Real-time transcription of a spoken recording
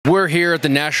we're here at the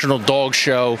National Dog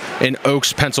Show in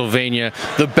Oaks, Pennsylvania.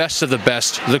 The best of the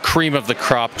best, the cream of the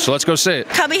crop. So let's go see it.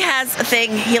 Cubby has a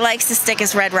thing. He likes to stick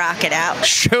his red rocket out.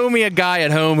 Show me a guy at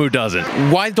home who doesn't.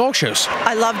 Why dog shows?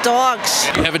 I love dogs.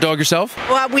 You have a dog yourself?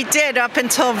 Well, we did up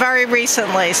until very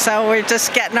recently, so we're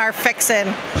just getting our fix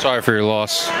in. Sorry for your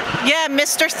loss. Yeah,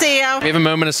 Mr. Theo. We have a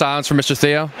moment of silence for Mr.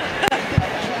 Theo.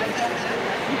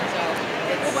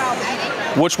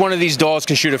 Which one of these dogs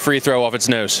can shoot a free throw off its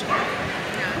nose?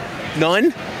 None?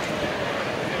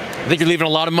 I think you're leaving a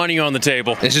lot of money on the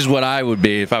table. This is what I would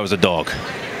be if I was a dog.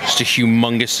 Just a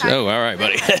humongous... Oh, all right,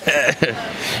 buddy.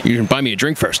 You can buy me a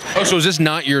drink first. Oh, so is this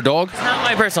not your dog? It's not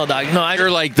my personal dog. No,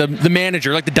 You're like the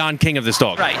manager, like the Don King of this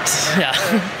dog. Right, yeah.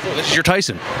 Oh, this is your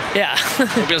Tyson. Yeah. Hope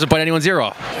he doesn't bite anyone's ear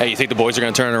off. Hey, you think the boys are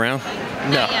going to turn it around?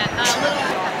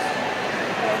 No.